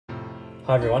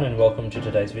Hi everyone and welcome to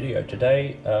today's video.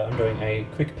 Today I'm doing a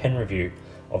quick pen review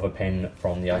of a pen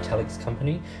from the Italix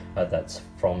company. That's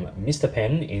from Mr.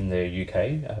 Pen in the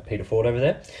UK, Peter Ford over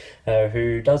there,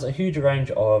 who does a huge range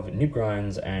of nib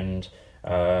grinds and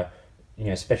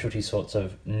specialty sorts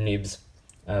of nibs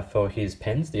for his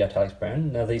pens, the Italix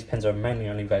brand. Now these pens are mainly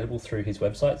only available through his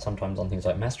website, sometimes on things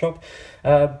like Massdrop,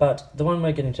 but the one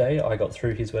we're getting today I got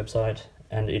through his website,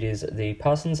 and it is the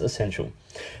Parsons Essential.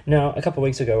 Now, a couple of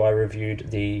weeks ago I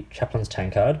reviewed the Chaplin's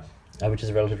Tankard, which is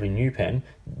a relatively new pen.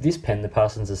 This pen, the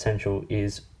Parsons Essential,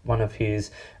 is one of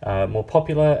his more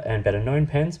popular and better known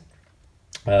pens,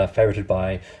 favoured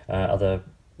by other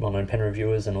well-known pen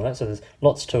reviewers and all that, so there's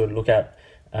lots to look at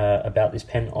about this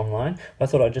pen online. I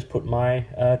thought I'd just put my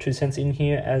 2 cents in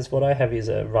here, as what I have is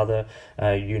a rather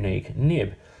unique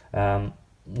nib.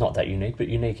 Not that unique, but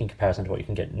unique in comparison to what you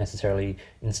can get necessarily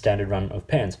in standard run of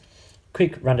pens.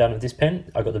 Quick rundown of this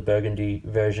pen. I got the burgundy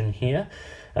version here.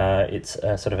 It's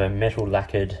sort of a metal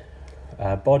lacquered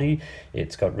body.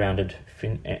 It's got rounded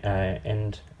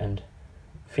end and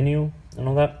finial and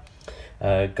all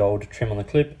that. Gold trim on the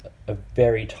clip, a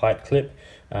very tight clip,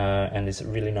 and this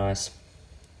really nice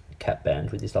cap band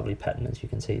with this lovely pattern, as you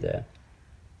can see there.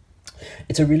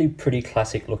 It's a really pretty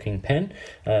classic looking pen.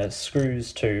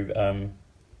 Screws to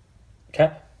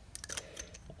cap,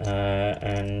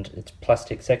 and it's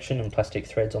plastic section and plastic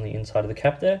threads on the inside of the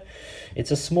cap there.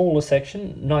 It's a smaller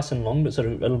section, nice and long, but sort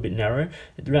of a little bit narrow.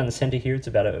 Around the center here it's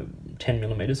about 10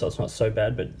 millimeters, so it's not so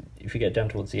bad, but if you get down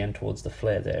towards the end, towards the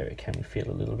flare there, it can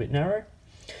feel a little bit narrow.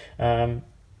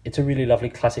 It's a really lovely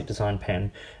classic design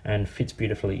pen and fits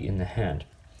beautifully in the hand.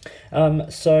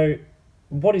 So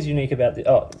what is unique about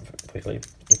quickly,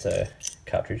 it's a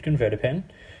cartridge converter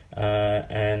pen,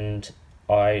 and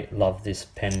I love this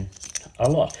pen a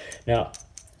lot. Now,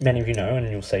 many of you know,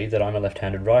 and you'll see that I'm a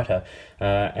left-handed writer,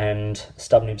 and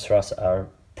stub nibs for us are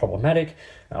problematic.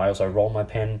 I also roll my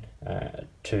pen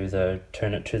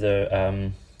turn it to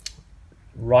the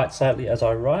right slightly as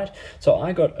I write. So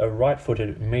I got a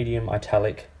right-footed medium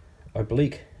italic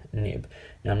oblique nib.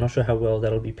 Now I'm not sure how well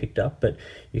that'll be picked up, but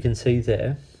you can see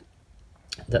there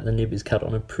that the nib is cut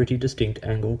on a pretty distinct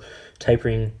angle,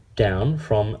 tapering down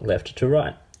from left to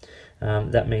right.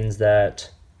 That means that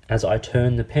as I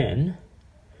turn the pen,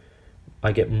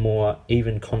 I get more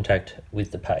even contact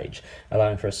with the page,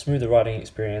 allowing for a smoother writing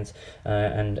experience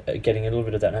and getting a little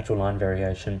bit of that natural line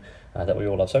variation that we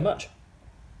all love so much.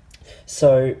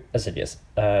 So, as I said,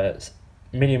 yes,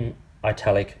 medium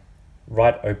italic,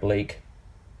 right oblique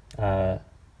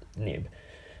nib.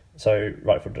 So,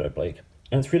 right-footed oblique.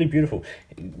 And it's really beautiful.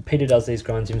 Peter does these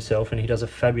grinds himself, and he does a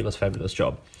fabulous, fabulous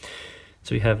job.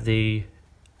 So we have the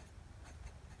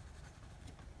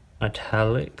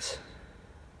Italix.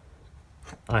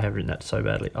 I have written that so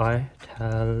badly.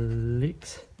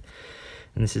 Italix.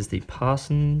 And this is the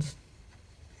Parsons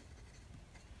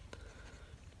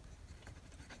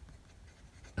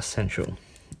Essential.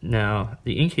 Now,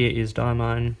 the ink here is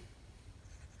Diamine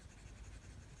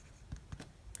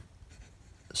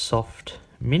Soft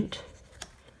Mint,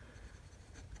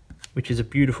 which is a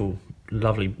beautiful,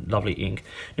 lovely, lovely ink.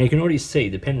 Now, you can already see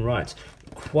the pen writes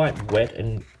quite wet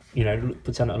and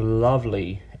puts down a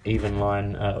lovely even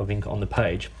line of ink on the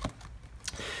page.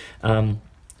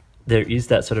 There is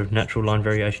that sort of natural line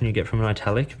variation you get from an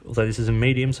italic, although this is a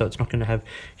medium, so it's not going to have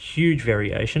huge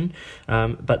variation,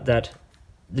 but that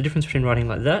the difference between writing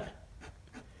like that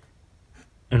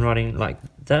and writing like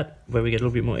that, where we get a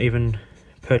little bit more even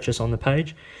purchase on the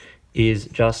page, is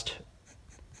just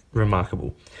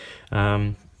remarkable.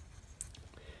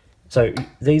 So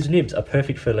these nibs are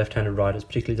perfect for left-handed writers,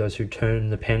 particularly those who turn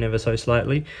the pen ever so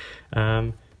slightly.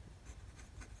 The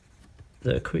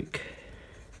quick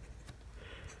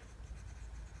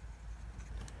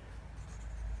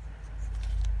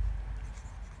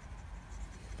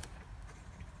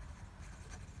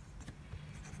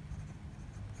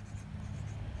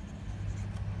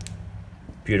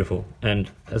beautiful, and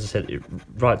as I said, it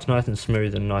writes nice and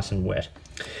smooth and nice and wet.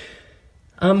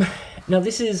 Now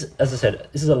this is, as I said,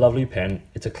 this is a lovely pen.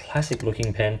 It's a classic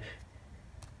looking pen.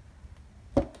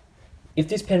 If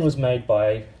this pen was made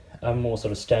by a more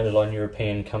sort of standalone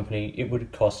European company, it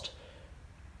would cost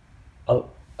a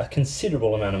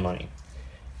considerable amount of money.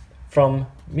 From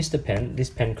Mr. Pen, this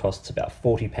pen costs about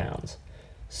 £40.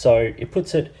 So it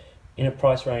puts it in a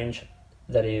price range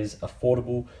that is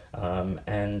affordable,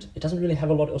 and it doesn't really have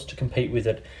a lot else to compete with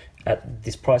it at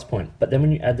this price point. But then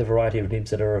when you add the variety of nibs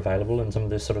that are available and some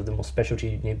of the sort of the more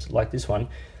specialty nibs like this one,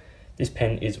 this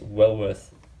pen is well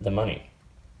worth the money.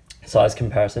 Size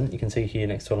comparison, you can see here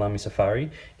next to a Lamy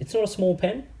Safari, it's not a small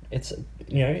pen, It's,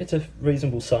 you know, it's a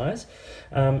reasonable size.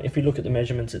 If we look at the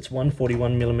measurements, it's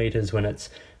 141 millimeters when it's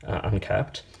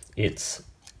uncapped. It's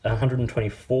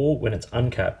 124 when it's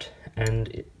uncapped,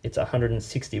 and it's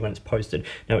 160 when it's posted.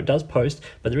 Now it does post,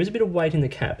 but there is a bit of weight in the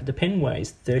cap. The pen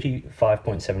weighs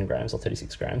 35.7 grams or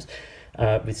 36 grams,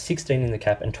 with 16 in the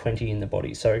cap and 20 in the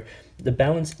body. So the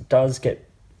balance does get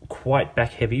quite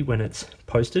back heavy when it's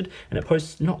posted, and it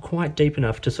posts not quite deep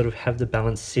enough to sort of have the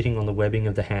balance sitting on the webbing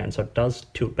of the hand, so it does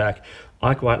tilt back.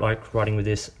 I quite like writing with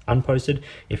this unposted.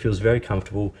 It feels very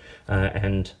comfortable,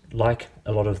 and like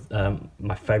a lot of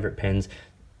my favorite pens,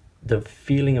 the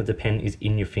feeling of the pen is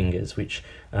in your fingers, which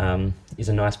is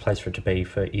a nice place for it to be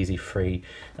for easy free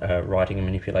writing and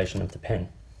manipulation of the pen.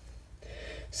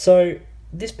 So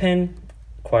this pen,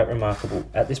 quite remarkable.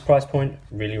 At this price point,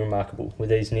 really remarkable. With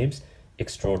these nibs,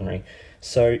 extraordinary.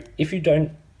 So if you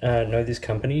don't know this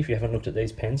company, if you haven't looked at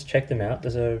these pens, check them out.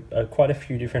 There's quite a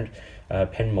few different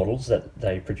pen models that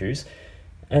they produce,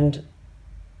 and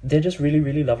they're just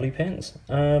really lovely pens.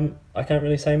 I can't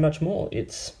really say much more.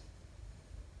 It's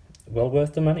well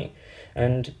worth the money.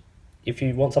 And if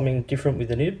you want something different with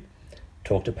the nib,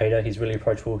 talk to Peter. He's really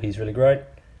approachable, he's really great,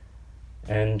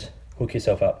 and hook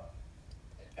yourself up.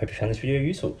 Hope you found this video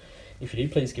useful. If you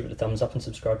did, please give it a thumbs up and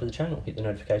subscribe to the channel. Hit the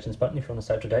notifications button if you want to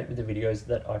stay up to date with the videos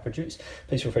that I produce.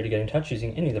 Please feel free to get in touch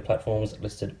using any of the platforms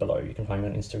listed below. You can find me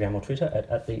on Instagram or Twitter at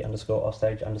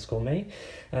 @the_offstage_me.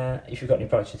 If you've got any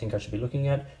products you think I should be looking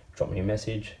at, drop me a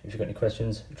message. If you've got any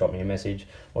questions, drop me a message.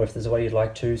 Or if there's a way you'd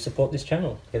like to support this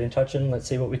channel, get in touch and let's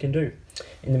see what we can do.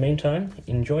 In the meantime,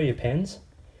 enjoy your pens,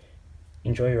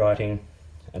 enjoy your writing,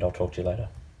 and I'll talk to you later.